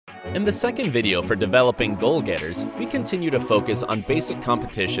In the second video for developing goal getters, we continue to focus on basic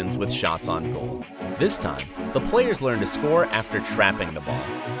competitions with shots on goal. This time, the players learn to score after trapping the ball.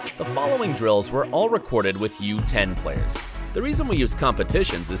 The following drills were all recorded with U10 players. The reason we use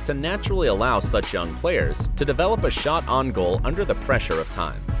competitions is to naturally allow such young players to develop a shot on goal under the pressure of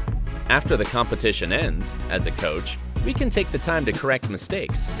time. After the competition ends, as a coach, we can take the time to correct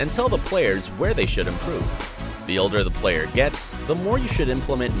mistakes and tell the players where they should improve. The older the player gets, the more you should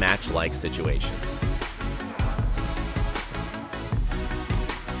implement match-like situations.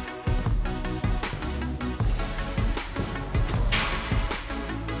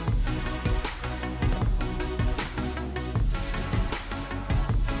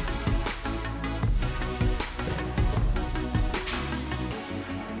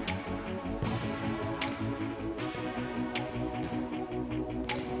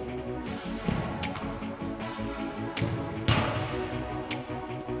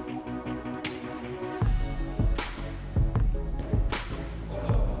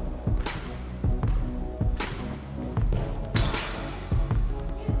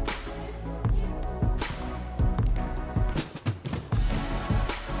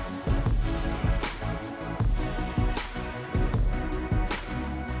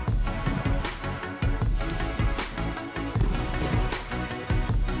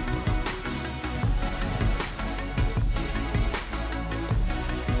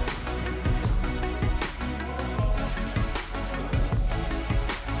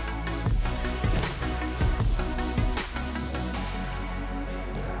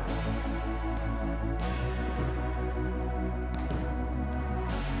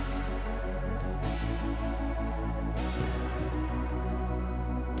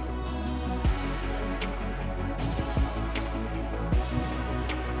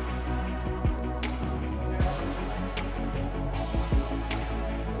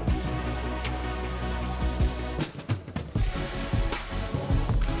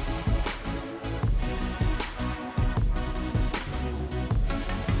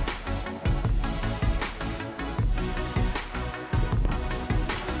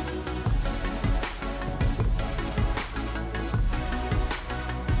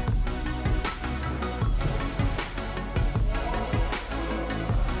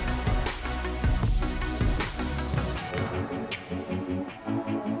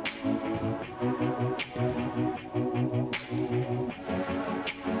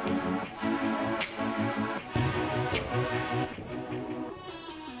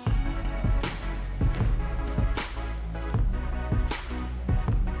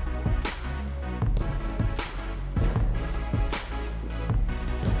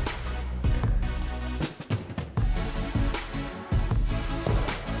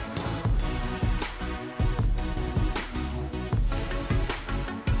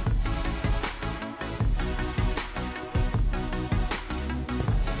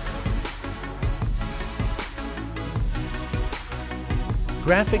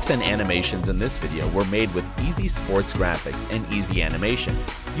 Graphics and animations in this video were made with Easy Sports Graphics and Easy Animation,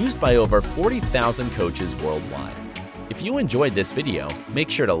 used by over 40,000 coaches worldwide. If you enjoyed this video, make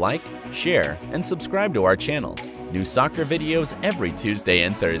sure to like, share, and subscribe to our channel. New soccer videos every Tuesday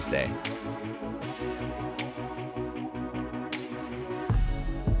and Thursday.